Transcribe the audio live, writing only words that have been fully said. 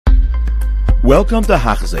Welcome to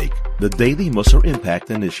Hachzik, the Daily Musar Impact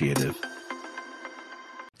Initiative.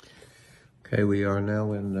 Okay, we are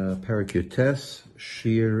now in Perek Yutes,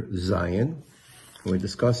 Shir Zion. We're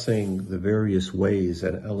discussing the various ways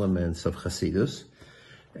and elements of Chassidus,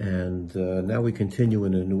 and now we continue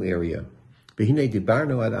in a new area. We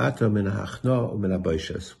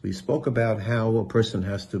spoke about how a person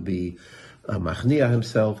has to be machnia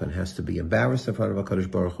himself and has to be embarrassed in front of HaKadosh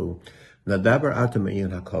Baruch Hu. Nadaber atam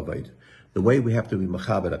ein hakavod. The way we have to be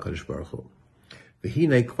machabed HaKadosh Baruch Hu.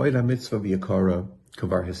 V'hinei kvoid ha-mitzvah v'yakara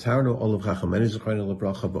kavar hisarnu olav chachamenu zechaynu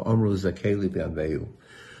lebracha v'omru zakeli v'anveyu.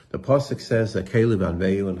 The pasuk says zakeli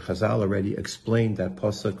v'anveyu, and Chazal already explained that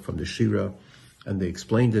pasuk from the Shira, and they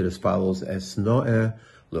explained it as follows: as no'eh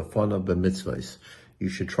lefana b'mitzvahs. You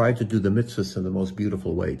should try to do the mitzvahs in the most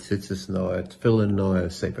beautiful way. Tzitzis no'eh, tefillin no'eh,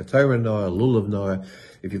 sefer Torah no'eh, lulav no'eh.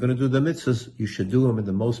 If you're going to do the mitzvahs, you should do them in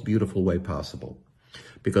the most beautiful way possible,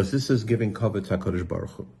 because this is giving kavod to HaKadosh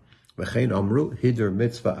Baruch Hu. V'chein amru hider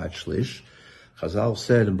mitzvah ad shlish. Chazal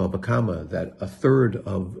said in Baba Kama that a third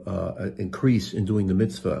of increase in doing the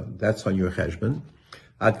mitzvah, that's on your cheshbon.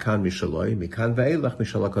 Ad kan mishaloi, mikan ve'elach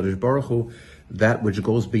mishal HaKadosh Baruch Hu. That which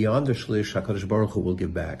goes beyond the shlish, HaKadosh Baruch Hu will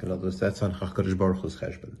give back. In other words, that's on HaKadosh Baruch Hu's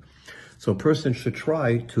cheshbon. So a person should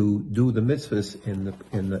try to do the mitzvahs in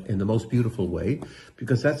the most beautiful way,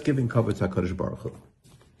 because that's giving kavod to HaKadosh Baruch Hu.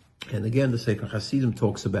 And again, the Sefer Hasidim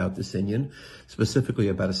talks about this inyan, specifically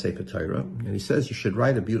about a Sefer Torah. And he says you should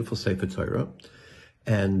write a beautiful Sefer Torah.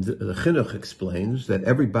 And the Chinuch explains that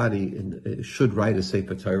everybody should write a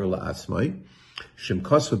Sefer Torah la'atzmai. Shem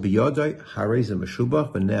kosva biyodai, harei ze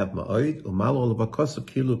meshubach, v'nev ma'oid, u'malo l'vakosv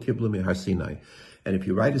kilu kiblu mihar Sinai. And if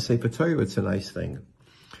you write a Sefer Torah, it's a nice thing.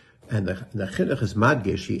 And the Chinuch is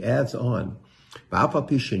madgish, he adds on,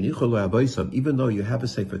 even though you have a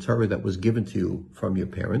Sefer Torah that was given to you from your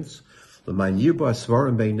parents, because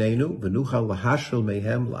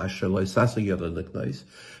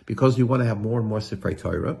you want to have more and more Sefer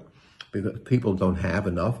Torah, because people don't have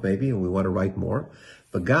enough maybe, and we want to write more.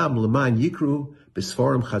 And also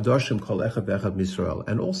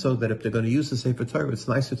that if they're going to use the Sefer Torah, it's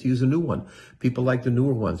nicer to use a new one. People like the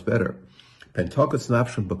newer ones better. Because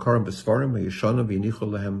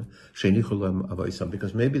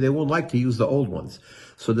maybe they won't like to use the old ones.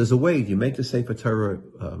 So there's a way you make the Sefer Torah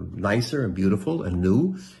nicer and beautiful and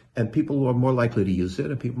new, and people are more likely to use it,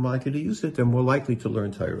 and people more likely to use it, they're more likely to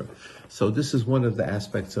learn Torah. So this is one of the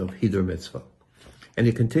aspects of Hidur Mitzvah. And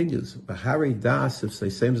it continues. Chazal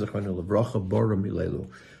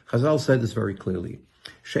said this very clearly.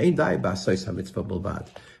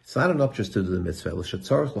 It's not enough just to do the mitzvah.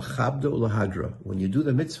 When you do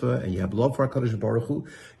the mitzvah and you have love for HaKadosh Baruch Hu,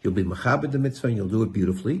 you'll be machabed the mitzvah and you'll do it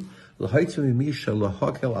beautifully. This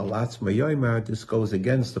goes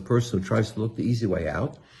against the person who tries to look the easy way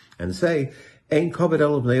out and say, they'll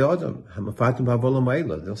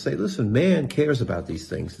say, listen, man cares about these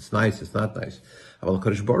things. It's nice, it's not nice.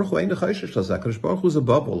 HaKadosh Baruch Hu is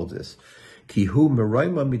above all of this. It's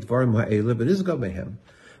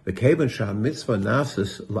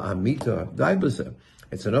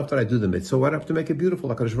enough that I do the mitzvah. Why do I have to make it beautiful?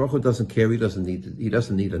 HaKadosh Baruch Hu doesn't care. He doesn't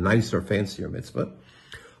need a nicer, fancier mitzvah.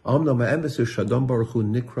 Yet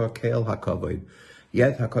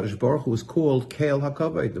HaKadosh Baruch Hu is called Keil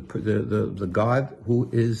HaKavod, the God who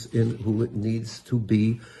needs to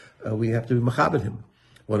be. We have to be machabed him.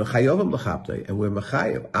 And we're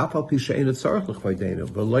machayev.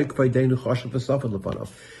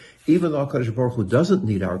 Even though HaKadosh Baruch Hu doesn't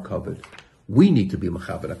need our kavod, we need to be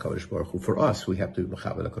machabed HaKadosh Baruch Hu. For us, we have to be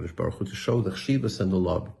machabed HaKadosh Baruch Hu to show the chshivas and the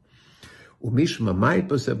love. If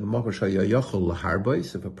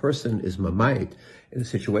a person is mamayit in a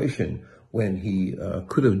situation when he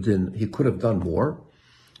could have done more,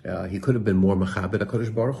 he could have been more machabed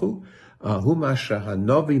HaKadosh Baruch Hu. And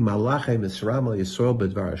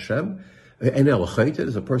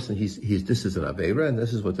is a person, this is an Aveira, and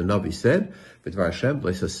this is what the Navi said. B'dvar Hashem,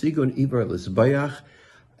 L'sasigun ibar l'zbayach,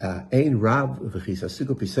 ein rab,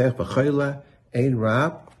 v'chisasigu pisech v'chayla, ein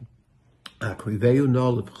rab, kriveu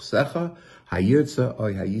no l'pchsecha, hayirtza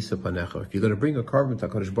oy hayisa panecha. If you're going to bring a carbon to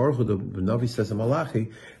HaKadosh Baruch Hu, the Navi says in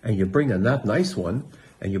Malachi, and you bring a not nice one,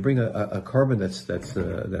 and you bring a carbon that's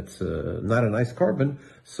not a nice carbon,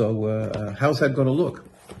 so how's that going to look?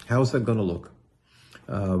 How's that going to look?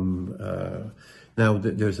 Now,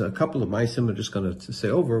 there's a couple of ma'asim I'm just going to say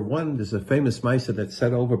over. One, there's a famous ma'aseh that's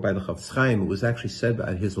said over by the Chafetz Chaim. It was actually said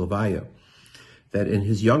at his levaya that in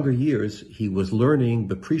his younger years, he was learning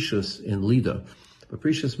Beprecious in Lida.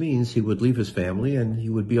 Beprecious means he would leave his family and he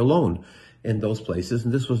would be alone in those places.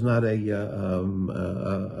 And this was not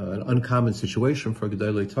an uncommon situation for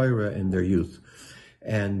Gedolei Torah in their youth.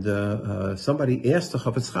 And somebody asked the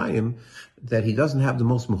Chafetz Chaim that he doesn't have the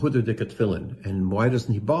most mehuder dikat tefillin, and why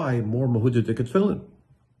doesn't he buy more mehuder dikat tefillin?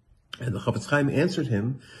 And the Chafetz Chaim answered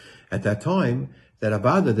him at that time that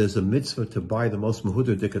Avada, there's a mitzvah to buy the most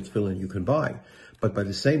mehuder dikat tefillin you can buy. But by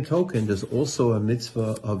the same token, there's also a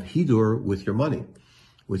mitzvah of hidur with your money.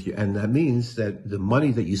 And that means that the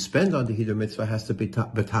money that you spend on the hidur mitzvah has to be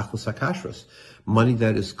betachlis hakashros, money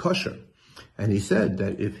that is kosher. And he said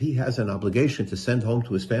that if he has an obligation to send home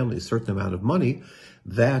to his family a certain amount of money,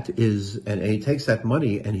 that is, and he takes that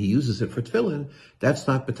money and he uses it for tefillin, that's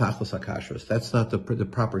not betachlis hakashros. That's not the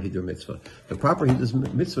proper hidur mitzvah. The proper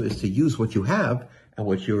hidur mitzvah is to use what you have and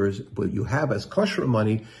what you have as kosher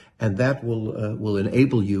money, and that will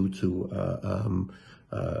enable you to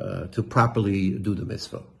properly do the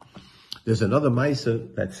mitzvah. There's another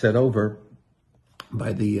ma'aseh that's said over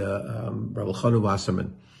by the Rabbi Chanu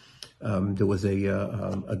Wasserman. There was a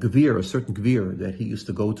certain gvir that he used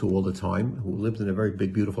to go to all the time, who lived in a very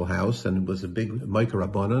big, beautiful house, and was a big Ma'aser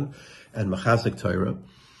Rabbanan and Machazik Torah.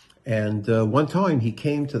 And one time he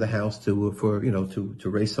came to the house to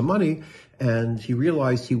raise some money, and he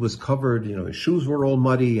realized he was covered. His shoes were all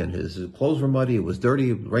muddy and his clothes were muddy. It was dirty.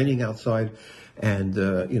 It was raining outside. And,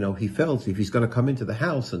 he felt if he's going to come into the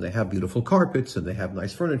house and they have beautiful carpets and they have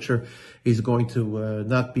nice furniture, he's going to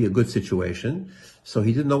not be a good situation. So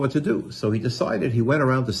he didn't know what to do. So he decided, he went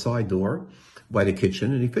around the side door by the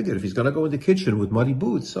kitchen, and he figured if he's going to go in the kitchen with muddy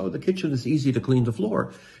boots, so the kitchen is easy to clean the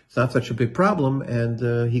floor. It's not such a big problem,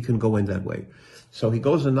 and he can go in that way. So he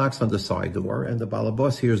goes and knocks on the side door, and the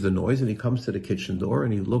balabos hears the noise, and he comes to the kitchen door,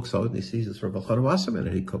 and he looks out, and he sees it's Rabbi Chanu Wasserman,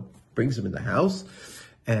 and he brings him in the house.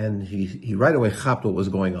 And he right away chapped what was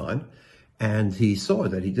going on, and he saw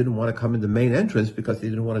that he didn't want to come in the main entrance because he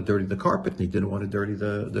didn't want to dirty the carpet and he didn't want to dirty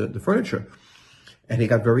the furniture. And he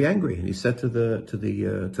got very angry, and he said to the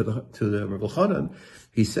Rabbi Chanan,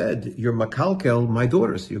 he said, "You're makalkel my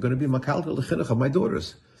daughters. You're going to be makalkel the chinuch of my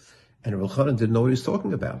daughters." And Rabbi Chanan didn't know what he was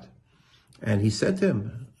talking about, and he said to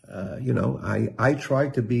him, I try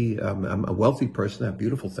to be, I'm a wealthy person, I have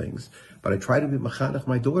beautiful things, but I try to be machanech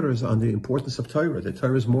my daughters on the importance of Torah. The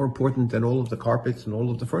Torah is more important than all of the carpets and all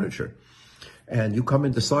of the furniture. And you come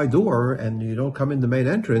in the side door and you don't come in the main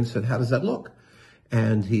entrance, and how does that look?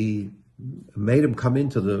 And he made him come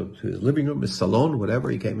into his living room, his salon,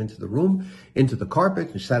 whatever. He came into the room, into the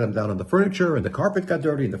carpet, and sat him down on the furniture, and the carpet got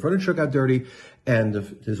dirty, and the furniture got dirty, and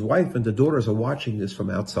his wife and the daughters are watching this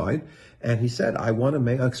from outside. And he said, I want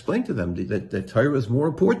to explain to them that Torah is more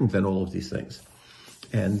important than all of these things.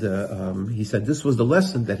 And he said this was the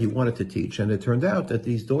lesson that he wanted to teach. And it turned out that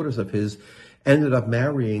these daughters of his ended up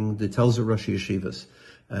marrying the Telzer Rosh Yeshivas.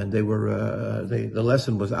 And they were, the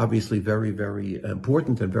lesson was obviously very, very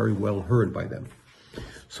important and very well heard by them.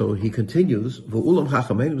 So he continues, his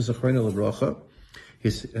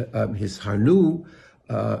harnu,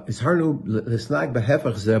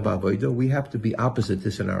 we have to be opposite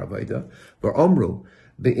this in our avodah. V'omru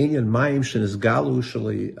be'inyan mayim shenizgalu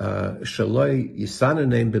shaloi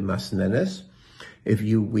yisananem b'masnenes.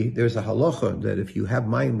 There's a halacha that if you have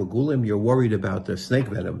mayim magulim, you're worried about the snake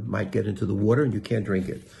venom might get into the water and you can't drink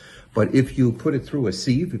it. But if you put it through a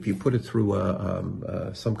sieve, if you put it through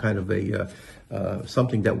some kind of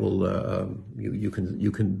something that will you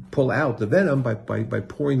can pull out the venom by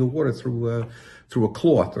pouring the water through a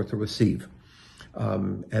cloth or through a sieve,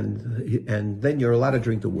 and then you're allowed to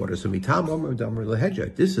drink the water. So mitam omer damer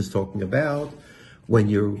lehedja. This is talking about when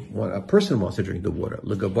a person wants to drink the water.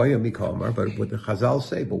 Legabaya mikamar. But what the Chazal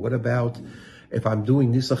say. But what about if I'm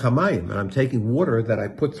doing nisach hamayim and I'm taking water that I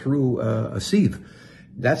put through a sieve?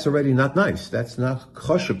 That's already not nice. That's not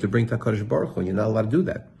choshev to bring to HaKadosh Baruch Hu. You're not allowed to do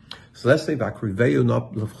that. So let's say v'akriveyu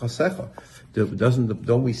not l'chasecha.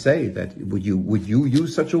 Don't we say that would you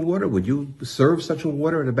use such a water? Would you serve such a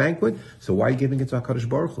water at a banquet? So why are you giving it to HaKadosh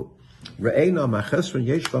Baruch Hu?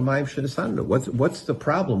 What's the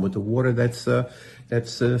problem with the water that's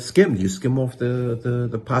skimmed? You skim off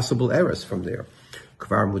the possible errors from there.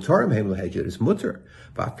 Kvar mutarim heim lehejer is mutter.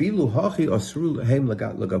 But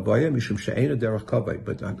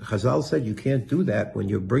Chazal said you can't do that when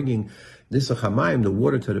you're bringing nisach hamayim, the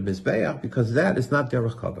water, to the mizbeach, because that is not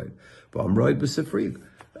derech kavod. But amroid b'sefrig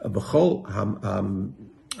b'chol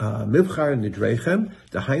mivchar nidrechem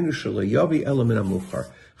dahainu shelayavi elamin amuvchar.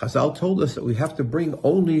 Chazal told us that we have to bring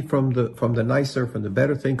only from the nicer, from the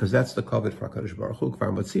better thing, because that's the kavod for HaKadosh Baruch Hu.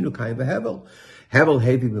 Kvar matzinu kain v'hevel hevel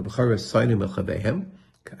hevi b'bcharas sainim elchabehem.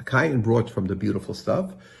 Kain brought from the beautiful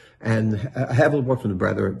stuff, and Hevel brought from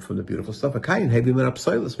the beautiful stuff. A Kain heavy min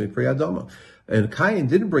apsilas mi pri adama, and Kain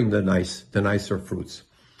didn't bring the nicer fruits.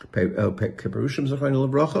 Perushim Zechron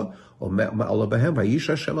Levracha, or Ma'ala Behem, Vayish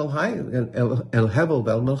Hashem El Hayim, El Hevel,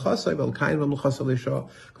 Vel Melchasai, Vel Kain, Vel Melchasai Leishah.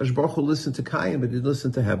 Because Baruch Hu listened to Kain, but he didn't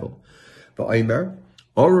listen to Hevel. V'Omer,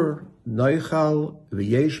 Or Noichal,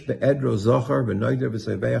 V'yesh Be'edro Zohar, V'Noider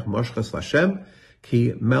V'Zeveach Moshchas Lashem,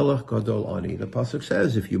 Ki Melech Gadol Ani. The pasuk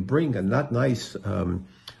says, if you bring a not nice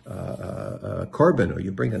korban, or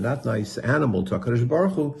you bring a not nice animal to HaKadosh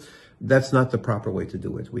Baruch Hu, that's not the proper way to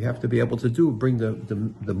do it. We have to be able to bring the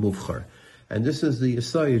mufchar. And this is the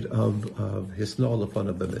aside of Hisno Lefon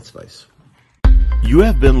of the mitzvahs. You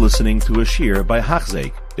have been listening to a shiur by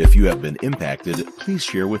Hachzeik. If you have been impacted, please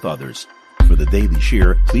share with others. For the daily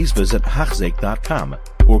shiur, please visit Hachzeik.com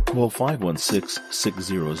or call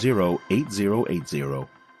 516-600-8080.